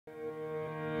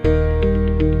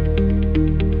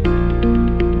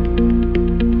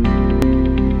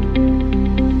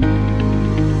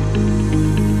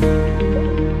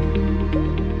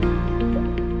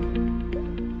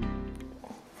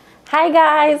Hi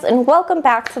guys, and welcome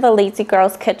back to the Lazy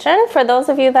Girls Kitchen. For those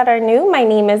of you that are new, my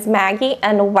name is Maggie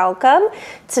and welcome.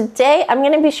 Today I'm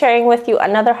going to be sharing with you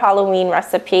another Halloween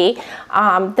recipe.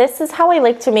 This is how I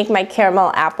like to make my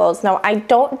caramel apples. Now I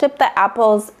don't dip the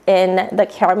apples in the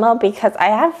caramel because I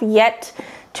have yet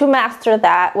to master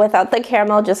that without the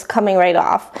caramel just coming right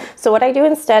off. So what I do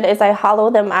instead is I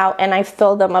hollow them out and I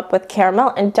fill them up with caramel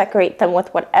and decorate them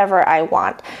with whatever I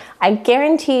want. I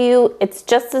guarantee you it's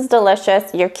just as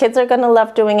delicious. Your kids are gonna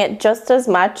love doing it just as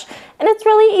much, and it's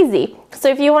really easy. So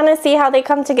if you wanna see how they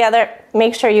come together,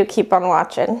 make sure you keep on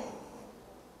watching.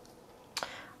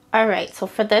 All right, so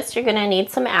for this, you're gonna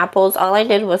need some apples. All I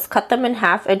did was cut them in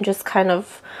half and just kind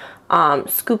of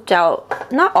scooped out,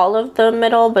 not all of the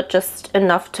middle, but just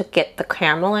enough to get the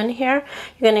caramel in here.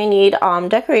 You're gonna need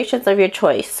decorations of your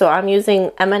choice. So I'm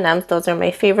using M&Ms, those are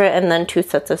my favorite, and then 2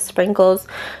 sets of sprinkles,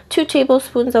 2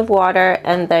 tablespoons of water,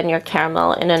 and then your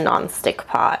caramel in a non-stick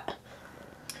pot.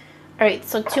 All right,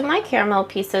 so to my caramel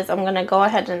pieces, I'm gonna go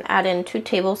ahead and add in 2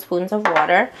 tablespoons of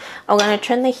water. I'm gonna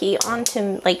turn the heat on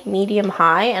to like medium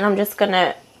high, and I'm just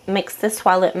gonna mix this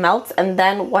while it melts, and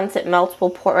then once it melts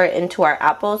we'll pour it into our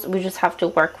apples. We just have to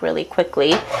work really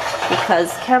quickly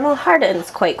because caramel hardens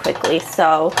quite quickly,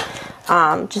 so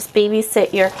just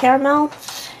babysit your caramel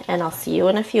and I'll see you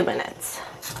in a few minutes.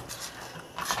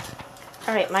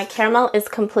 All right, my caramel is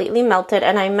completely melted,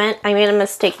 and I made a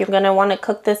mistake. You're going to want to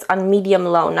cook this on medium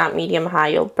low, not medium high.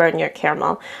 You'll burn your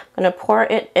caramel. I'm going to pour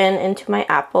it into my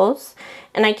apples,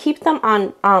 and I keep them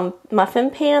on muffin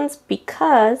pans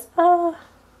because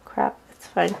crap, it's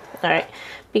fine. All right,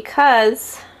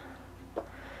 because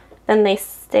then they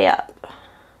stay up.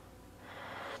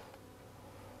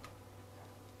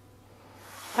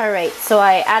 All right, so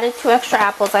I added 2 extra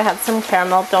apples. I had some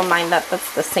caramel, don't mind that,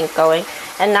 that's the sink going.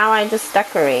 And now I just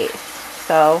decorate.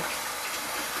 So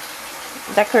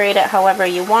decorate it however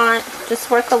you want. Just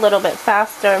work a little bit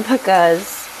faster because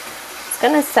it's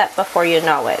gonna set before you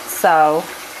know it. So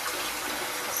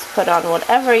just put on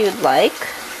whatever you'd like.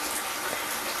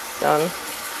 Some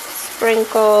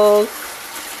sprinkles,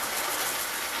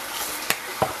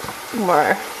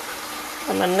 more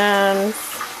M&Ms,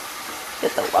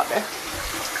 get the water.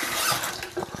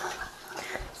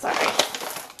 Sorry.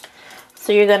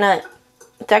 So you're gonna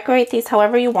decorate these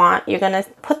however you want. You're gonna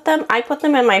put them, I put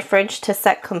them in my fridge to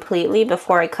set completely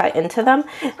before I cut into them.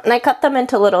 And I cut them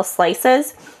into little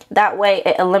slices. That way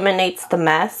it eliminates the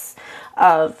mess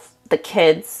of the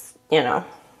kids, you know,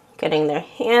 getting their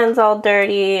hands all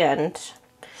dirty, and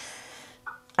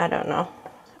I don't know.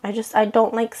 I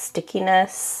don't like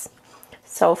stickiness.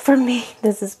 So for me,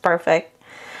 this is perfect.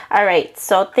 All right,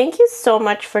 so thank you so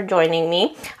much for joining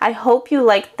me. I hope you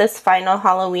liked this final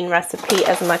Halloween recipe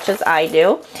as much as I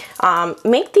do.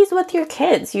 Make these with your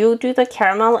kids. You do the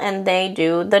caramel and they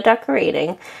do the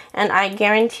decorating. And I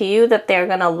guarantee you that they're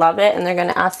gonna love it, and they're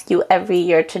gonna ask you every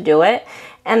year to do it.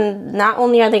 And not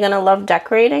only are they gonna love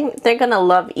decorating, they're gonna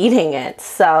love eating it.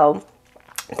 So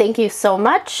thank you so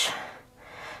much.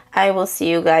 I will see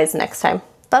you guys next time.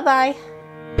 Bye-bye.